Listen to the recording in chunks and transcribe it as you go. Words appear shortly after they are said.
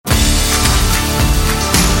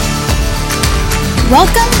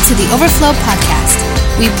Welcome to the Overflow Podcast.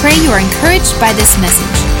 We pray you are encouraged by this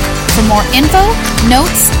message. For more info,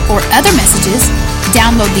 notes, or other messages,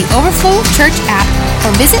 download the Overflow Church app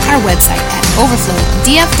or visit our website at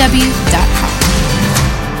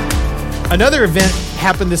overflowdfw.com. Another event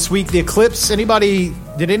happened this week, the eclipse.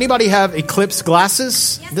 Did anybody have eclipse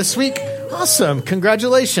glasses this week? Awesome.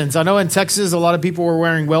 Congratulations. I know in Texas, a lot of people were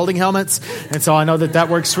wearing welding helmets, and so I know that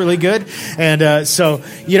works really good. And I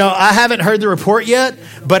haven't heard the report yet,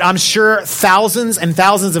 but I'm sure thousands and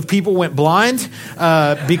thousands of people went blind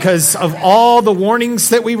because of all the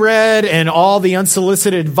warnings that we read and all the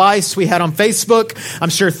unsolicited advice we had on Facebook. I'm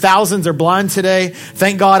sure thousands are blind today.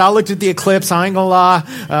 Thank God I looked at the eclipse. I ain't gonna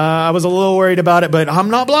lie. I was a little worried about it, but I'm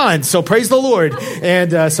not blind, so praise the Lord.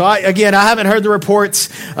 And I haven't heard the reports,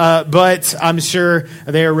 but I'm sure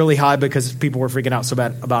they are really high because people were freaking out so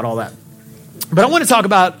bad about all that. But I want to talk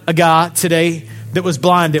about a guy today that was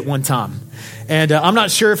blind at one time. And I'm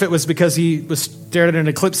not sure if it was because he was stared at an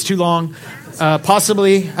eclipse too long.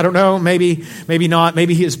 Possibly, I don't know, maybe not.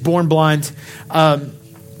 Maybe he was born blind.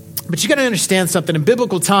 But you got to understand something. In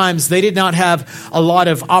biblical times, they did not have a lot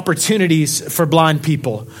of opportunities for blind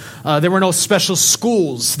people. There were no special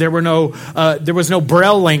schools. There was no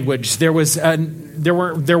Braille language. There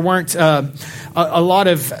weren't a lot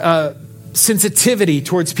of sensitivity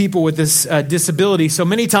towards people with this disability. So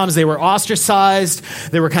many times they were ostracized.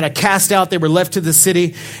 They were kind of cast out. They were left to the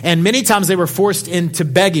city, and many times they were forced into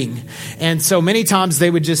begging. And so many times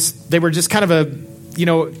they were just kind of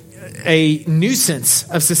a nuisance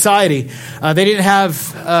of society. They didn't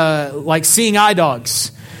have like seeing eye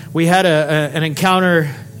dogs. We had an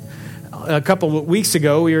encounter a couple of weeks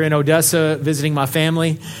ago. We were in Odessa visiting my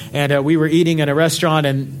family, and we were eating in a restaurant,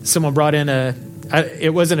 and someone brought in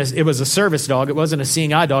it was a service dog. It wasn't a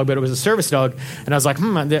seeing eye dog, but it was a service dog. And I was like,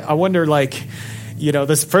 I wonder,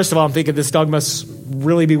 this. First of all, I'm thinking this dog must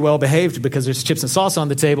really be well behaved because there's chips and sauce on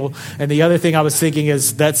the table. And the other thing I was thinking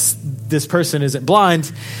is this person isn't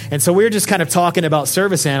blind. And so we were just kind of talking about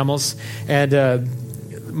service animals. And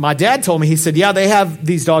my dad told me, he said, yeah, they have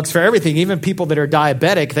these dogs for everything. Even people that are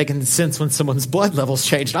diabetic, they can sense when someone's blood levels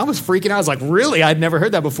change. And I was freaking out. I was like, really? I'd never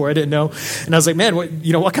heard that before. I didn't know. And I was like, man,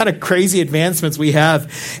 what kind of crazy advancements we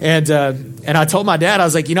have. And I told my dad, I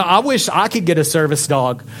was like, I wish I could get a service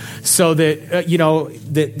dog so that,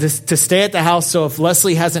 to stay at the house. So if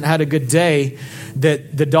Leslie hasn't had a good day,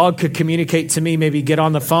 that the dog could communicate to me, maybe get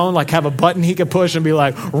on the phone, like have a button he could push and be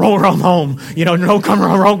like, roll home, no,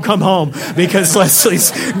 come home, because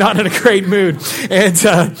Leslie's not in a great mood. And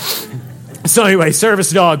so anyway, service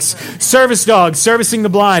dogs, servicing the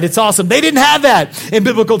blind. It's awesome. They didn't have that in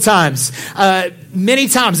biblical times. Many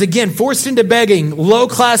times, again, forced into begging,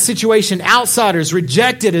 low-class situation, outsiders,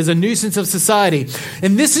 rejected as a nuisance of society.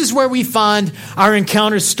 And this is where we find our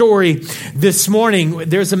encounter story this morning.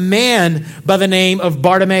 There's a man by the name of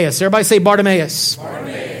Bartimaeus. Everybody say Bartimaeus.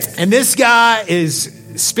 Bartimaeus. And this guy is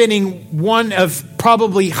spending one of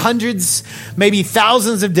probably hundreds, maybe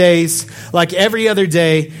thousands of days, like every other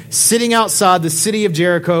day, sitting outside the city of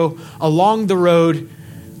Jericho along the road,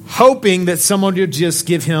 hoping that someone would just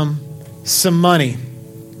give him some money.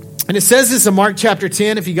 And it says this in Mark chapter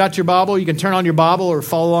 10. If you got your Bible, you can turn on your Bible or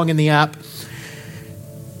follow along in the app.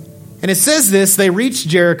 And it says this: they reached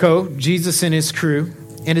Jericho, Jesus and his crew,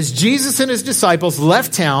 and as Jesus and his disciples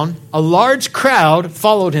left town, a large crowd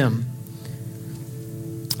followed him.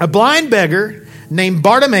 A blind beggar named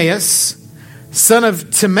Bartimaeus, son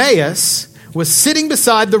of Timaeus, was sitting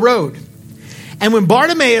beside the road. And when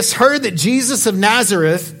Bartimaeus heard that Jesus of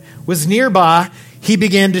Nazareth was nearby, he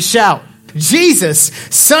began to shout, Jesus,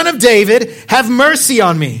 son of David, have mercy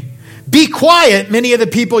on me. Be quiet, many of the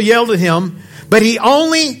people yelled at him, but he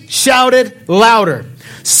only shouted louder,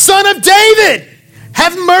 Son of David,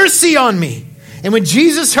 have mercy on me. And when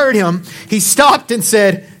Jesus heard him, he stopped and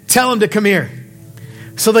said, tell him to come here.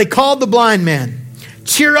 So they called the blind man.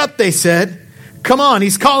 Cheer up, they said. Come on,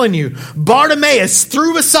 he's calling you. Bartimaeus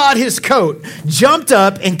threw aside his coat, jumped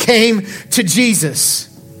up, and came to Jesus.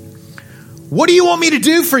 What do you want me to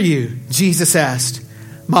do for you? Jesus asked.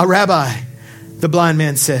 My rabbi, the blind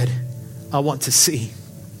man said, I want to see.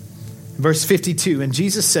 Verse 52, and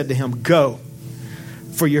Jesus said to him, go,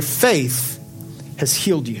 for your faith has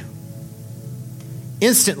healed you.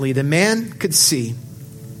 Instantly, the man could see,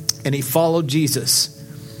 and he followed Jesus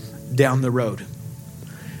down the road.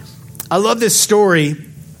 I love this story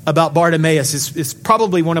about Bartimaeus. It's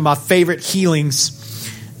probably one of my favorite healings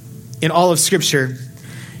in all of Scripture.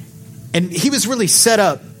 And he was really set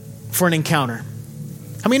up for an encounter.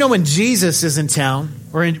 How many know when Jesus is in town,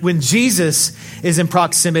 or when Jesus is in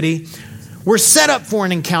proximity, we're set up for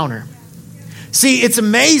an encounter. See, it's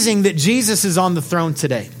amazing that Jesus is on the throne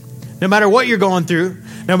today. No matter what you're going through,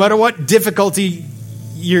 no matter what difficulty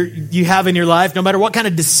you have in your life, no matter what kind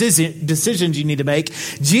of decisions you need to make,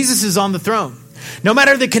 Jesus is on the throne. No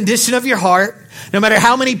matter the condition of your heart, no matter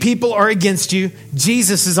how many people are against you,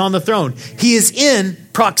 Jesus is on the throne. He is in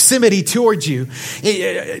proximity towards you,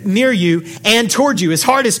 near you, and toward you. His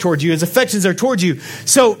heart is toward you. His affections are toward you.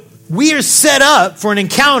 So we are set up for an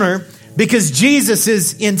encounter because Jesus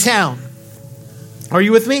is in town. Are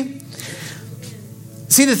you with me?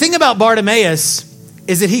 See, the thing about Bartimaeus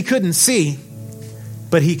is that he couldn't see,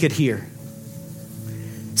 but he could hear.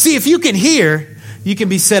 See, if you can hear, you can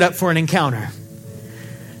be set up for an encounter.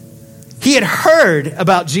 He had heard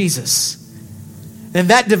about Jesus, and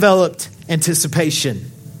that developed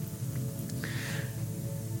anticipation.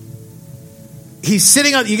 He's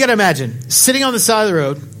sitting on, you got to imagine, sitting on the side of the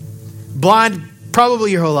road, blind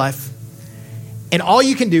probably your whole life, and all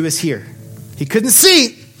you can do is hear. He couldn't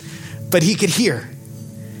see, but he could hear.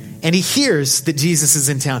 And he hears that Jesus is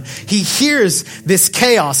in town. He hears this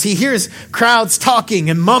chaos. He hears crowds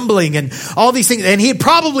talking and mumbling and all these things. And he had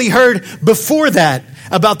probably heard before that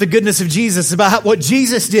about the goodness of Jesus, about what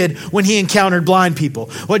Jesus did when he encountered blind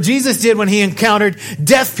people, what Jesus did when he encountered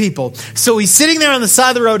deaf people. So he's sitting there on the side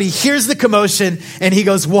of the road. He hears the commotion and he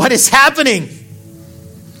goes, what is happening?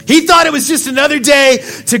 He thought it was just another day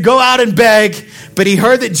to go out and beg, but he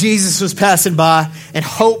heard that Jesus was passing by and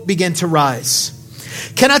hope began to rise.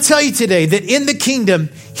 Can I tell you today that in the kingdom,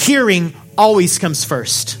 hearing always comes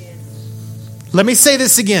first? Let me say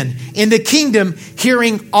this again. In the kingdom,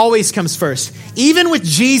 hearing always comes first. Even with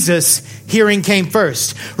Jesus, hearing came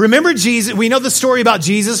first. Remember Jesus, we know the story about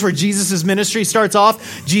Jesus where Jesus' ministry starts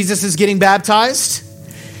off. Jesus is getting baptized.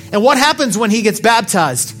 And what happens when he gets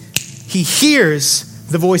baptized? He hears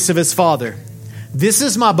the voice of his Father. This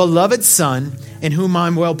is my beloved Son, in whom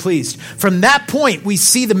I'm well pleased. From that point, we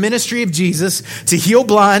see the ministry of Jesus to heal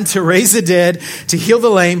blind, to raise the dead, to heal the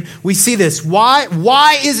lame. We see this.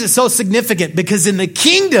 Why is it so significant? Because in the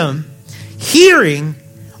kingdom, hearing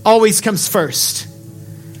always comes first.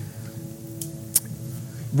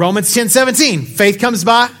 Romans 10:17, faith comes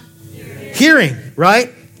by hearing, right?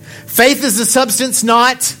 Faith is the substance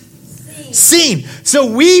not seen. So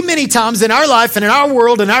we many times in our life and in our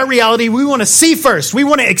world, in our reality, we want to see first. We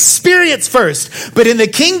want to experience first. But in the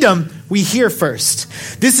kingdom, we hear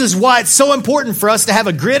first. This is why it's so important for us to have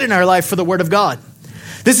a grid in our life for the Word of God.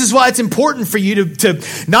 This is why it's important for you to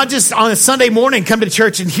not just on a Sunday morning come to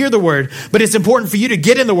church and hear the Word, but it's important for you to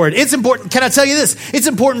get in the Word. It's important, can I tell you this? It's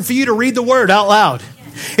important for you to read the Word out loud.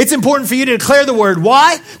 It's important for you to declare the Word.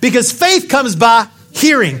 Why? Because faith comes by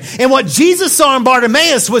hearing. And what Jesus saw in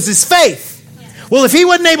Bartimaeus was his faith. Well, if he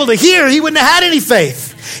wasn't able to hear, he wouldn't have had any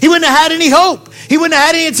faith. He wouldn't have had any hope. He wouldn't have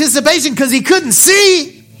had any anticipation because he couldn't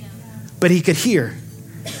see, but he could hear.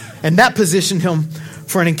 And that positioned him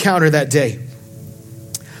for an encounter that day.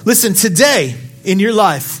 Listen, today in your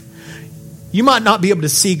life, you might not be able to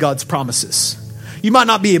see God's promises. You might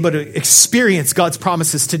not be able to experience God's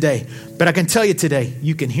promises today, but I can tell you today,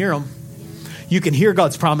 you can hear them. You can hear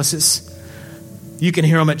God's promises. You can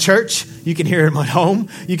hear them at church. You can hear them at home.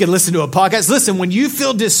 You can listen to a podcast. Listen, when you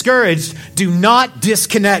feel discouraged, do not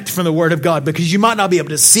disconnect from the Word of God because you might not be able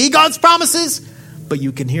to see God's promises, but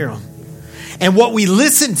you can hear them. And what we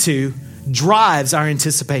listen to drives our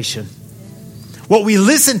anticipation. What we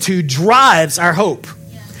listen to drives our hope.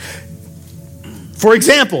 For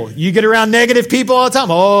example, you get around negative people all the time.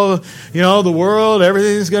 Oh, the world,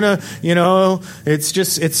 everything's gonna,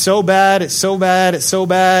 it's so bad, it's so bad, it's so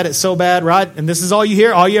bad, it's so bad, right? And this is all you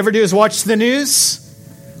hear. All you ever do is watch the news.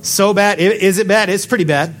 So bad. Is it bad? It's pretty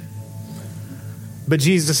bad. But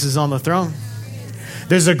Jesus is on the throne.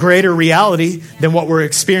 There's a greater reality than what we're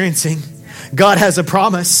experiencing. God has a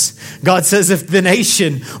promise. God says if the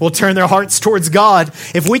nation will turn their hearts towards God,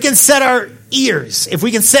 if we can set our ears, if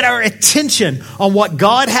we can set our attention on what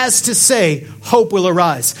God has to say, hope will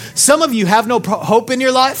arise. Some of you have no hope in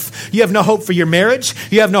your life. You have no hope for your marriage.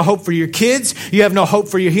 You have no hope for your kids. You have no hope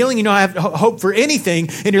for your healing. You don't have hope for anything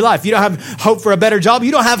in your life. You don't have hope for a better job.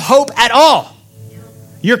 You don't have hope at all.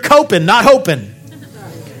 You're coping, not hoping.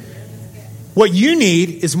 What you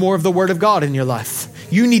need is more of the Word of God in your life.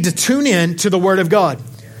 You need to tune in to the Word of God.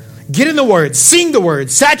 Get in the Word, sing the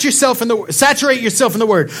Word, saturate yourself in the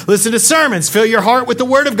Word. Listen to sermons, fill your heart with the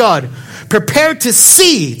Word of God. Prepare to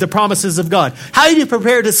see the promises of God. How do you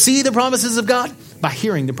prepare to see the promises of God? By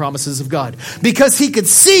hearing the promises of God. Because he could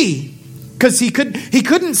see, because he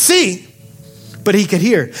couldn't see, but he could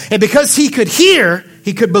hear. And because he could hear,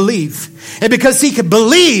 he could believe. And because he could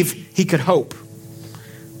believe, he could hope.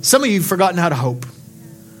 Some of you have forgotten how to hope.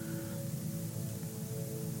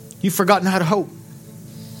 You've forgotten how to hope.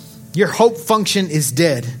 Your hope function is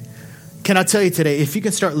dead. Can I tell you today, if you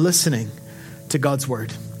can start listening to God's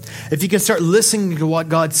word, if you can start listening to what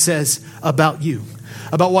God says about you,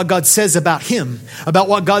 about what God says about him, about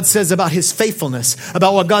what God says about his faithfulness,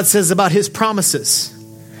 about what God says about his promises,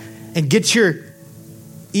 and get your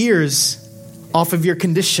ears off of your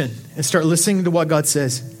condition and start listening to what God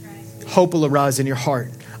says, hope will arise in your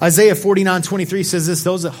heart. Isaiah 49:23 says this,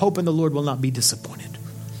 those that hope in the Lord will not be disappointed.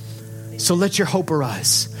 So let your hope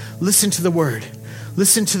arise. Listen to the word.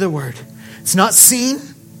 Listen to the word. It's not seen,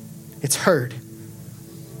 it's heard.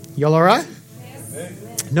 Y'all all right?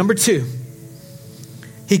 Number 2,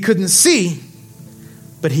 he couldn't see,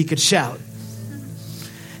 but he could shout.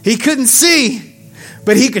 He couldn't see,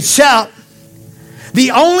 but he could shout.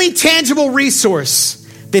 The only tangible resource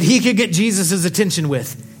that he could get Jesus' attention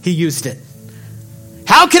with, he used it.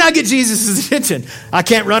 How can I get Jesus' attention? I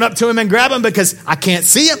can't run up to him and grab him because I can't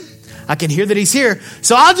see him. I can hear that he's here.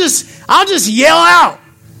 So I'll just yell out.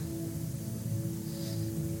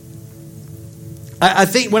 I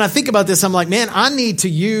think when I think about this, I'm like, man, I need to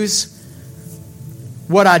use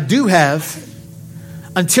what I do have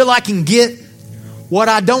until I can get what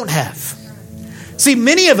I don't have. See,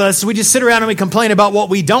 many of us, we just sit around and we complain about what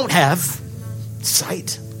we don't have.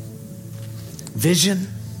 Sight, vision.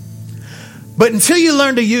 But until you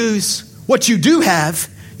learn to use what you do have,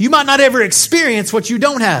 you might not ever experience what you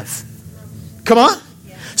don't have. Come on.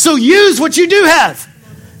 So use what you do have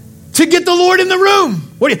to get the Lord in the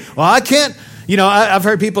room. Well, I can't. You know, I've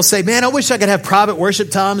heard people say, man, I wish I could have private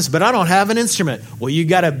worship times, but I don't have an instrument. Well, you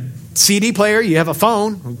got a CD player, you have a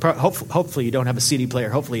phone. Hopefully you don't have a CD player.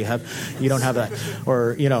 Hopefully you don't have that.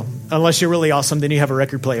 Or, you know, unless you're really awesome, then you have a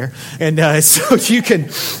record player. And so you can,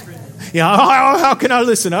 you know, how can I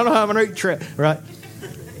listen? I don't have an 8-track, right?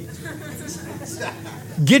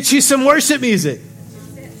 Get you some worship music.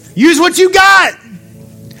 Use what you got.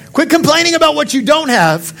 Quit complaining about what you don't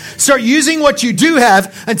have. Start using what you do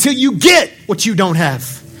have until you get what you don't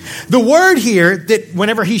have. The word here, that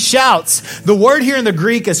whenever he shouts, the word here in the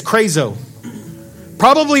Greek is krazo.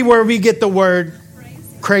 Probably where we get the word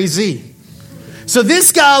crazy. So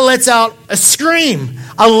this guy lets out a scream,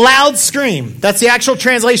 a loud scream. That's the actual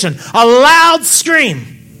translation. A loud scream.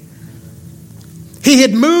 He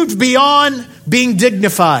had moved beyond being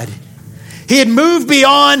dignified. He had moved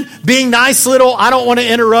beyond being nice little, I don't want to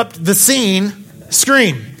interrupt the scene,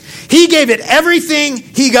 scream. He gave it everything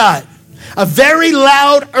he got. A very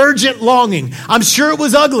loud, urgent longing. I'm sure it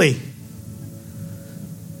was ugly.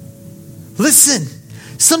 Listen,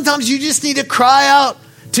 sometimes you just need to cry out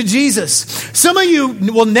to Jesus. Some of you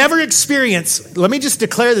will never experience, let me just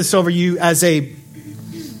declare this over you as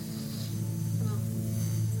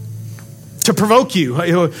to provoke you.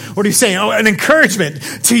 What are you saying? Oh, an encouragement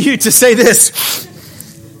to you to say this.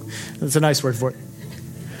 That's a nice word for it.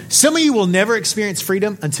 Some of you will never experience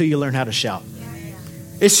freedom until you learn how to shout.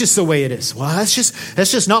 It's just the way it is. Well, that's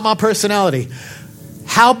just not my personality.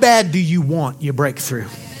 How bad do you want your breakthrough?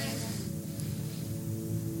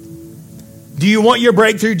 Do you want your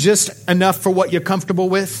breakthrough just enough for what you're comfortable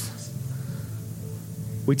with?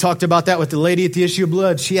 We talked about that with the lady at the issue of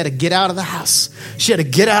blood. She had to get out of the house. She had to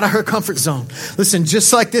get out of her comfort zone. Listen,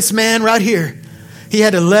 just like this man right here, he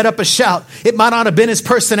had to let up a shout. It might not have been his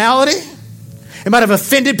personality. It might have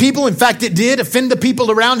offended people. In fact, it did offend the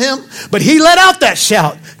people around him. But he let out that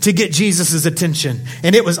shout to get Jesus' attention.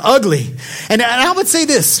 And it was ugly. And I would say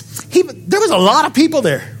this. There was a lot of people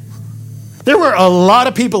there. There were a lot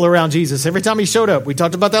of people around Jesus. Every time he showed up, we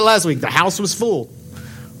talked about that last week. The house was full.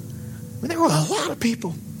 There were a lot of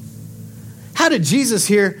people. How did Jesus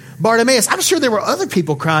hear Bartimaeus? I'm sure there were other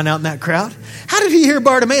people crying out in that crowd. How did he hear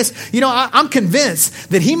Bartimaeus? You know, I'm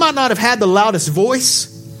convinced that he might not have had the loudest voice,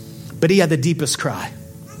 but he had the deepest cry.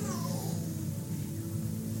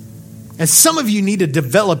 And some of you need to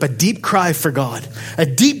develop a deep cry for God, a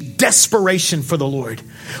deep desperation for the Lord.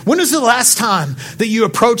 When was the last time that you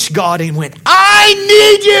approached God and went, I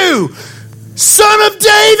need you, Son of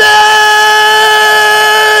David!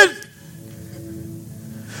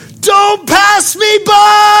 Don't pass me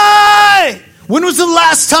by. When was the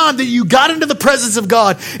last time that you got into the presence of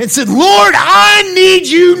God and said, Lord, I need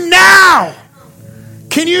you now.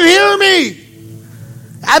 Can you hear me?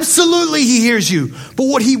 Absolutely, he hears you. But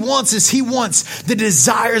what he wants is he wants the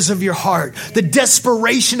desires of your heart, the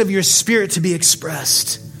desperation of your spirit to be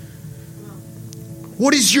expressed.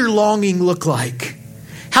 What does your longing look like?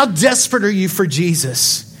 How desperate are you for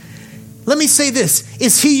Jesus? Let me say this.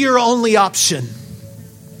 Is he your only option?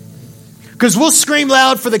 Because we'll scream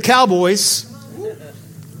loud for the Cowboys.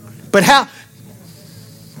 But how?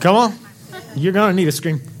 Come on. You're going to need a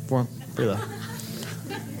scream for them. Pretty loud.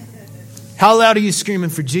 How loud are you screaming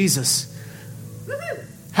for Jesus?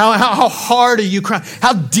 How hard are you crying?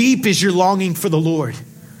 How deep is your longing for the Lord?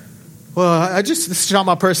 Well, this is not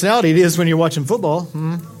my personality. It is when you're watching football.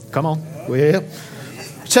 Come on. Well,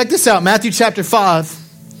 check this out. Matthew chapter 5.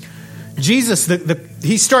 Jesus,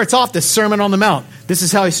 he starts off the Sermon on the Mount. This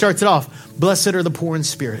is how he starts it off. Blessed are the poor in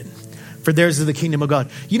spirit, for theirs is the kingdom of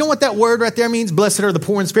God. You know what that word right there means? Blessed are the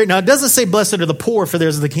poor in spirit. Now, it doesn't say blessed are the poor, for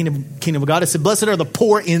theirs is the kingdom of God. It said blessed are the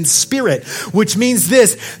poor in spirit, which means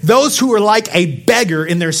this: those who are like a beggar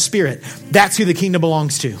in their spirit. That's who the kingdom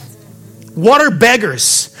belongs to. What are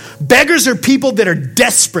beggars? Beggars are people that are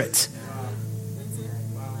desperate.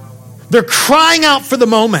 They're crying out for the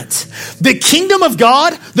moment. The kingdom of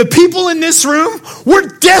God, the people in this room, we're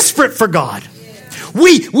desperate for God.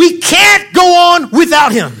 We can't go on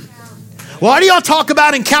without him. Why do y'all talk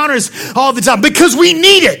about encounters all the time? Because we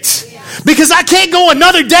need it. Because I can't go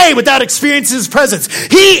another day without experiencing his presence.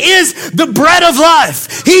 He is the bread of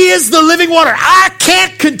life. He is the living water. I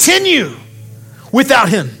can't continue without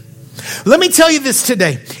him. Let me tell you this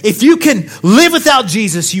today. If you can live without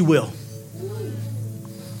Jesus, you will.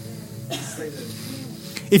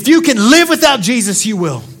 If you can live without Jesus, you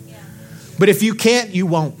will. But if you can't, you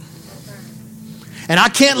won't. And I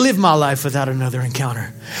can't live my life without another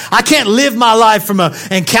encounter. I can't live my life from an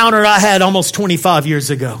encounter I had almost 25 years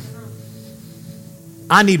ago.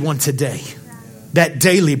 I need one today. That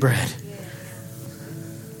daily bread.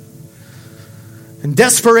 And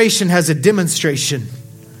desperation has a demonstration.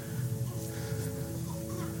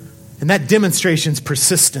 And that demonstration's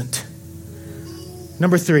persistent.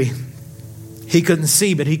 Number 3. He couldn't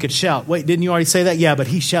see, but he could shout. Wait, didn't you already say that? Yeah, but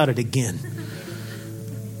he shouted again.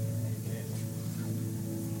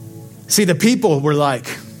 See, the people were like,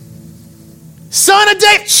 Son of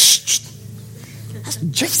David. Shh. That's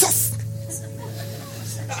Jesus.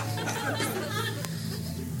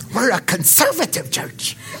 We're a conservative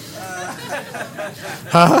church.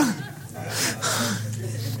 Huh?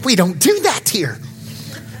 We don't do that here.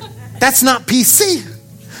 That's not PC.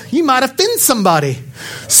 You might offend somebody.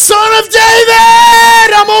 Son of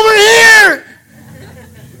David, I'm over here.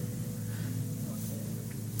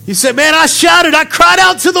 You said, man, I shouted. I cried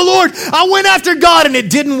out to the Lord. I went after God and it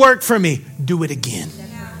didn't work for me. Do it again.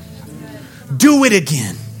 Do it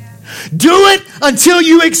again. Do it until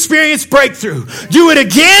you experience breakthrough. Do it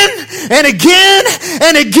again and again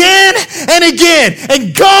and again and again.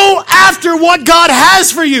 And go after what God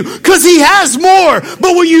has for you, because he has more.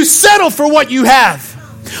 But will you settle for what you have?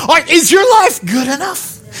 Or is your life good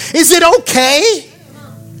enough? Is it okay?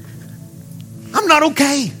 I'm not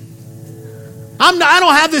okay. I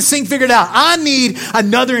don't have this thing figured out. I need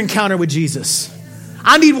another encounter with Jesus.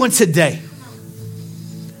 I need one today.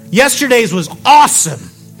 Yesterday's was awesome.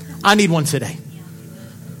 I need one today.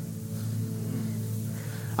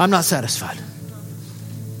 I'm not satisfied.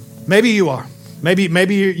 Maybe you are. Maybe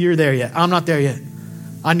you're there yet. I'm not there yet.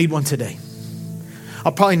 I need one today.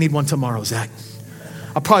 I'll probably need one tomorrow, Zach.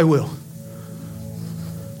 I probably will.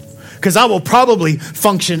 Because I will probably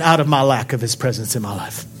function out of my lack of his presence in my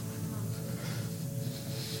life.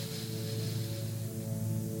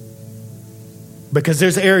 Because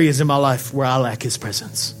there's areas in my life where I lack his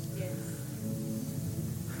presence.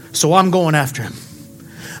 So I'm going after him.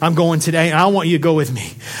 I'm going today, and I want you to go with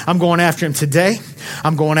me. I'm going after him today.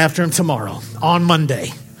 I'm going after him tomorrow. On Monday,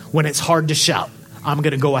 when it's hard to shout, I'm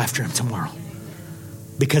going to go after him tomorrow.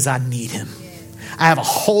 Because I need him. I have a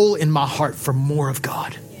hole in my heart for more of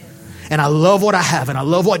God. And I love what I have, and I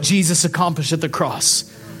love what Jesus accomplished at the cross.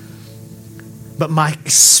 But my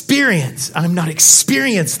experience, I'm not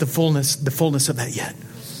experienced the fullness of that yet.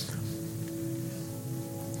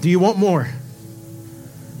 Do you want more?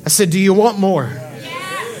 I said, do you want more?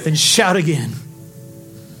 Yes. Then shout again.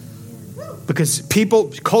 Because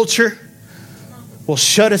culture will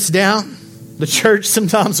shut us down. The church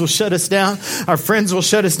sometimes will shut us down. Our friends will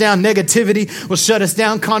shut us down. Negativity will shut us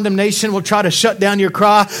down. Condemnation will try to shut down your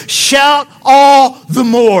cry. Shout all the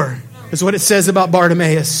more, is what it says about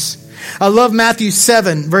Bartimaeus. I love Matthew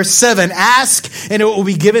 7, verse 7. Ask and it will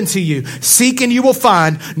be given to you. Seek and you will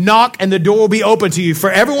find. Knock and the door will be open to you. For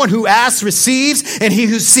everyone who asks receives, and he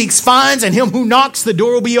who seeks finds, and him who knocks the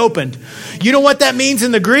door will be opened. You know what that means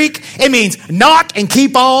in the Greek? It means knock and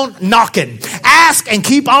keep on knocking. Ask and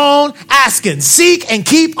keep on asking. Seek and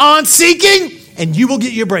keep on seeking, and you will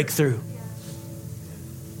get your breakthrough.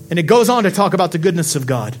 And it goes on to talk about the goodness of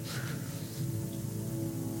God.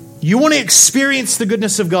 You want to experience the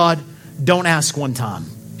goodness of God? Don't ask one time.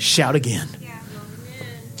 Shout again.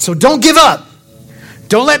 So don't give up.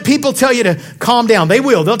 Don't let people tell you to calm down. They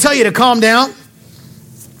will. They'll tell you to calm down.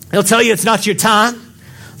 They'll tell you it's not your time.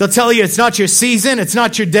 They'll tell you it's not your season. It's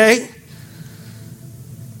not your day.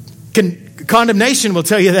 Condemnation will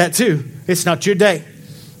tell you that too. It's not your day.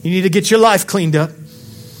 You need to get your life cleaned up.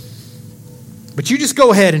 But you just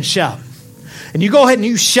go ahead and shout. And you go ahead and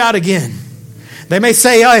you shout again. They may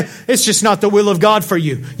say, it's just not the will of God for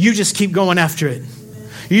you. You just keep going after it.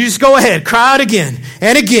 You just go ahead, cry out again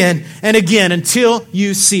and again and again until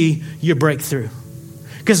you see your breakthrough.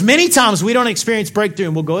 Because many times we don't experience breakthrough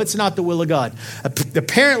and we'll go, it's not the will of God.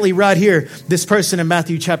 Apparently right here, this person in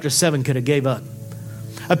Matthew chapter 7 could have gave up.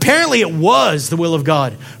 Apparently it was the will of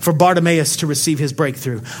God for Bartimaeus to receive his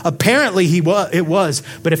breakthrough. Apparently it was,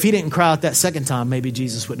 but if he didn't cry out that second time, maybe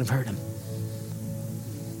Jesus wouldn't have heard him.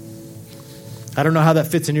 I don't know how that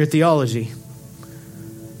fits in your theology,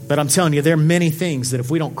 but I'm telling you, there are many things that if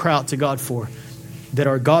we don't cry out to God for, that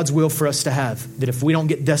are God's will for us to have, that if we don't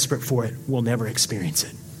get desperate for it, we'll never experience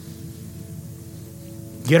it.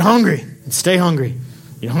 Get hungry and stay hungry.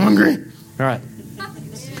 You hungry? All right.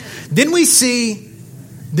 Then we see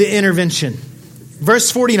the intervention.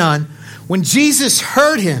 Verse 49, when Jesus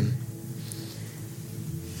heard him,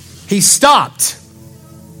 he stopped.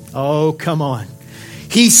 Oh, come on.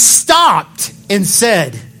 He stopped and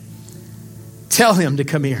said, tell him to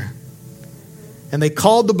come here. And they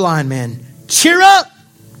called the blind man, cheer up.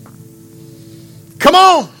 Come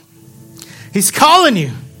on. He's calling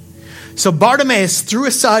you. So Bartimaeus threw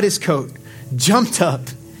aside his coat, jumped up,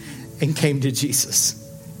 and came to Jesus.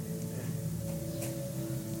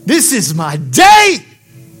 This is my day.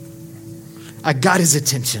 I got his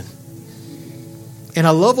attention. And I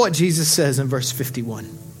love what Jesus says in verse 51.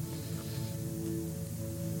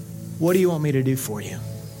 What do you want me to do for you?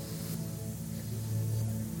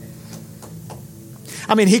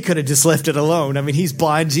 I mean, he could have just left it alone. I mean, he's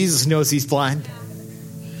blind. Jesus knows he's blind.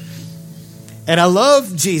 And I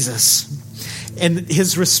love Jesus and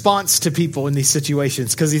his response to people in these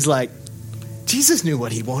situations, because he's like, Jesus knew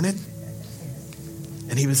what he wanted.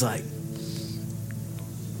 And he was like,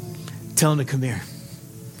 tell him to come here.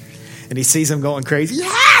 And he sees him going crazy.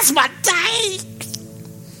 Yes, my day.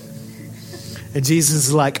 And Jesus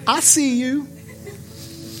is like, I see you.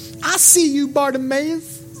 I see you,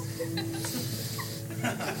 Bartimaeus.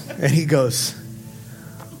 And he goes,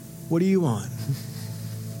 what do you want?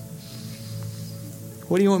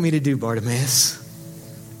 What do you want me to do, Bartimaeus?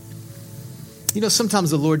 You know,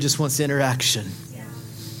 sometimes the Lord just wants interaction.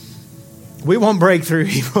 We want breakthrough.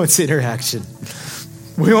 He wants interaction.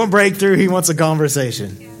 We want breakthrough. He wants a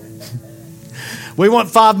conversation. We want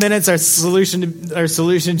 5 minutes. Our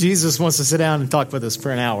solution. Jesus wants to sit down and talk with us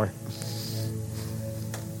for an hour.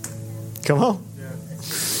 Come on.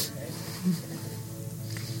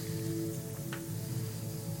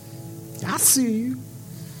 I see you.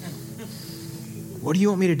 What do you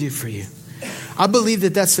want me to do for you? I believe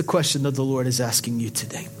that that's the question that the Lord is asking you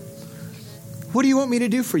today. What do you want me to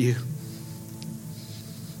do for you?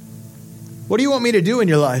 What do you want me to do in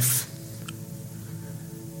your life?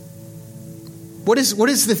 What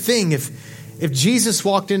is the thing if Jesus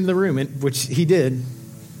walked into the room, which he did,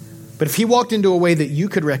 but if he walked into a way that you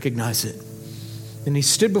could recognize it, and he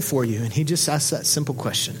stood before you and he just asked that simple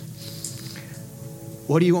question,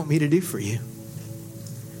 what do you want me to do for you?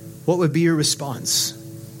 What would be your response?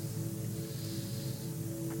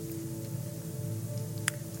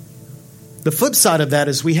 The flip side of that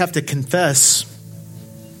is we have to confess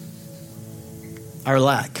our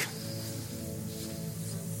lack.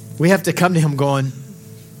 We have to come to him going,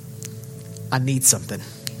 I need something.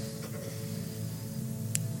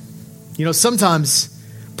 You know, sometimes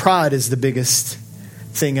pride is the biggest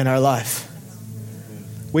thing in our life.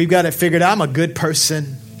 We've got it figured out. I'm a good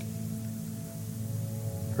person.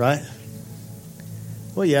 Right?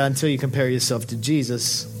 Well, yeah, until you compare yourself to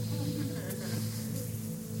Jesus.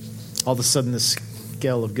 All of a sudden the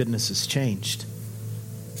scale of goodness has changed.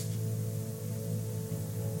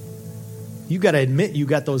 You got to admit you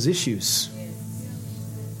got those issues.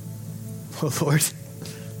 Well, Lord,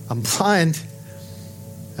 I'm blind.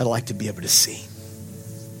 I'd like to be able to see.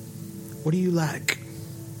 What do you lack?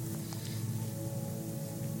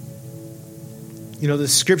 You know, the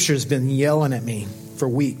scripture has been yelling at me for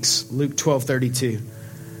weeks. Luke 12:32.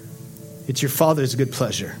 It's your Father's good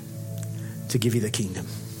pleasure to give you the kingdom.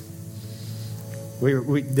 We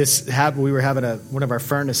were having one of our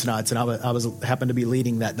furnace nights, and I happened to be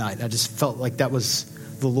leading that night. I just felt like that was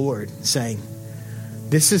the Lord saying,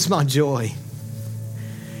 "This is my joy.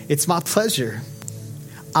 It's my pleasure.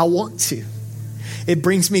 I want to. It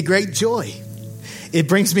brings me great joy. It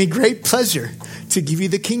brings me great pleasure to give you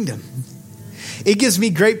the kingdom. It gives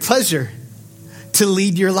me great pleasure to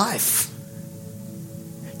lead your life,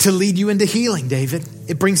 to lead you into healing, David.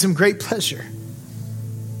 It brings him great pleasure."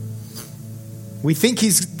 We think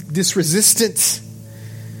he's this resistant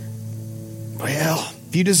well,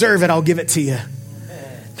 if you deserve it, I'll give it to you.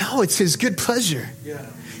 No, it's his good pleasure.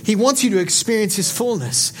 He wants you to experience his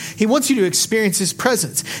fullness. He wants you to experience his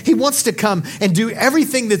presence. He wants to come and do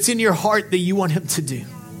everything that's in your heart that you want him to do.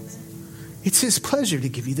 It's his pleasure to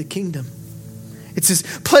give you the kingdom. It's his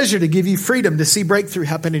pleasure to give you freedom to see breakthrough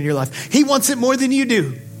happen in your life. He wants it more than you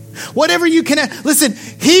do. Whatever you can, listen,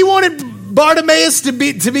 he wanted Bartimaeus to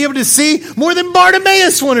be able to see more than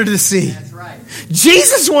Bartimaeus wanted to see. That's right.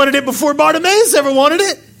 Jesus wanted it before Bartimaeus ever wanted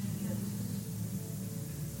it.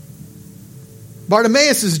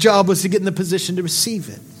 Bartimaeus' job was to get in the position to receive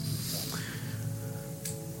it.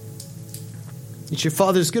 It's your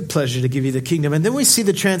Father's good pleasure to give you the kingdom. And then we see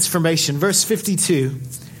the transformation. Verse 52.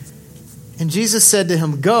 And Jesus said to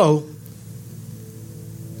him, go,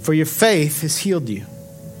 for your faith has healed you.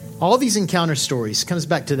 All these encounter stories comes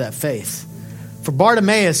back to that faith. For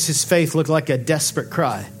Bartimaeus, his faith looked like a desperate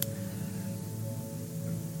cry.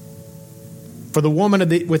 For the woman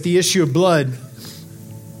with the issue of blood,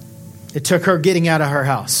 it took her getting out of her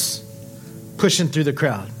house, pushing through the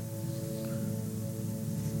crowd.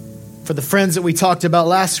 For the friends that we talked about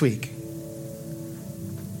last week,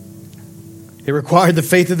 it required the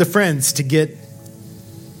faith of the friends to get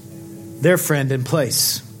their friend in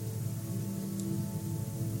place.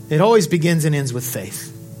 It always begins and ends with faith.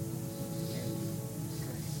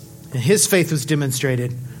 And his faith was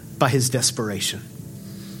demonstrated by his desperation.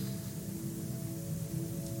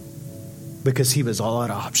 Because he was all out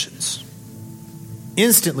of options.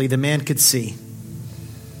 Instantly, the man could see.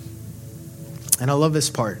 And I love this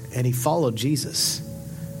part. And he followed Jesus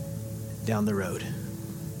down the road.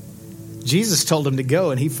 Jesus told him to go,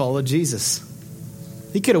 and he followed Jesus.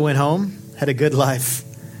 He could have went home, had a good life.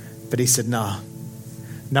 But he said, nah.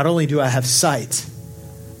 Not only do I have sight,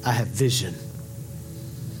 I have vision.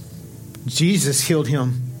 Jesus healed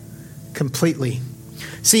him completely.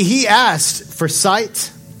 See, he asked for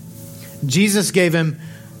sight. Jesus gave him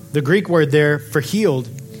the Greek word there for healed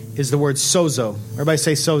is the word sozo. Everybody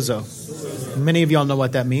say sozo. Sozo. Many of y'all know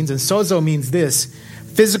what that means. And sozo means this: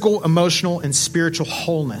 physical, emotional, and spiritual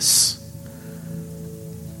wholeness.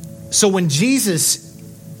 So when Jesus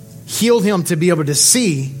healed him to be able to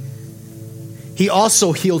see, he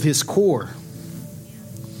also healed his core.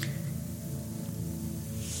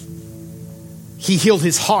 He healed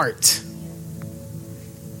his heart.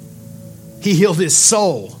 He healed his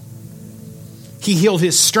soul. He healed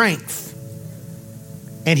his strength.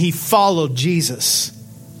 And he followed Jesus.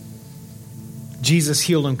 Jesus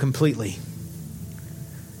healed him completely.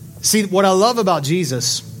 See, what I love about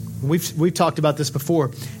Jesus, we've talked about this before,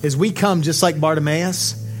 is we come just like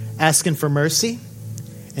Bartimaeus, asking for mercy,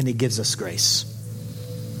 and he gives us grace.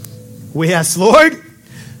 We ask, Lord,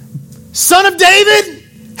 Son of David,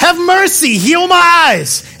 have mercy, heal my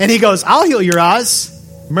eyes. And he goes, I'll heal your eyes,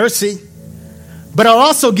 mercy, but I'll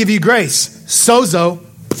also give you grace, sozo,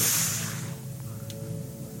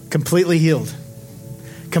 completely healed,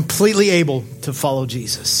 completely able to follow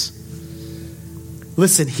Jesus.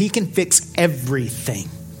 Listen, he can fix everything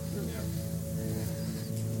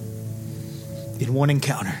in one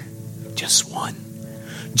encounter. Just one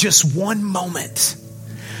moment.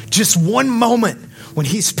 Just one moment when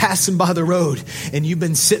he's passing by the road and you've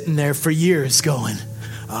been sitting there for years going,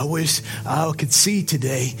 I wish I could see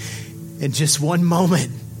today. In just one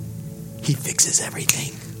moment, he fixes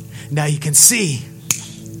everything. Now you can see.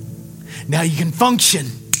 Now you can function.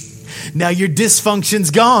 Now your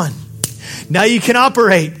dysfunction's gone. Now you can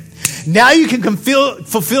operate. Now you can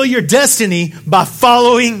fulfill your destiny by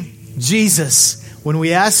following Jesus. When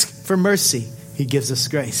we ask for mercy, he gives us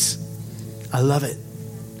grace. I love it.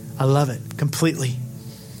 I love it completely.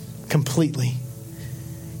 Completely.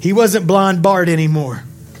 He wasn't blind Bart anymore,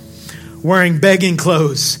 wearing begging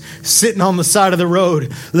clothes, sitting on the side of the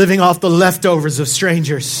road, living off the leftovers of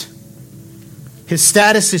strangers. His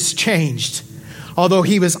status has changed. Although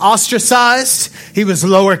he was ostracized, he was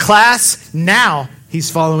lower class, now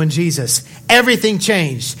he's following Jesus. Everything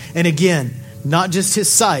changed. And again, not just his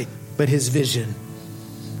sight, but his vision.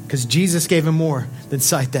 Because Jesus gave him more than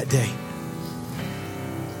sight that day.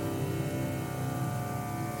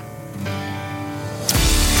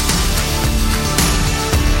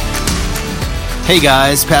 Hey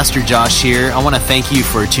guys, Pastor Josh here. I want to thank you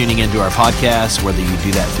for tuning into our podcast, whether you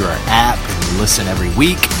do that through our app and you listen every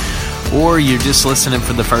week, or you're just listening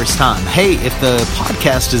for the first time. Hey, if the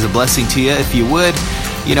podcast is a blessing to you, if you would,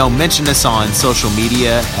 mention us on social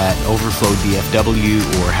media at OverflowDFW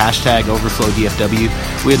or hashtag OverflowDFW.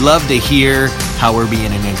 We'd love to hear how we're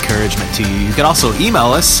being an encouragement to you. You can also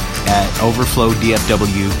email us at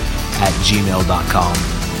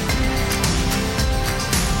overflowdfw@gmail.com.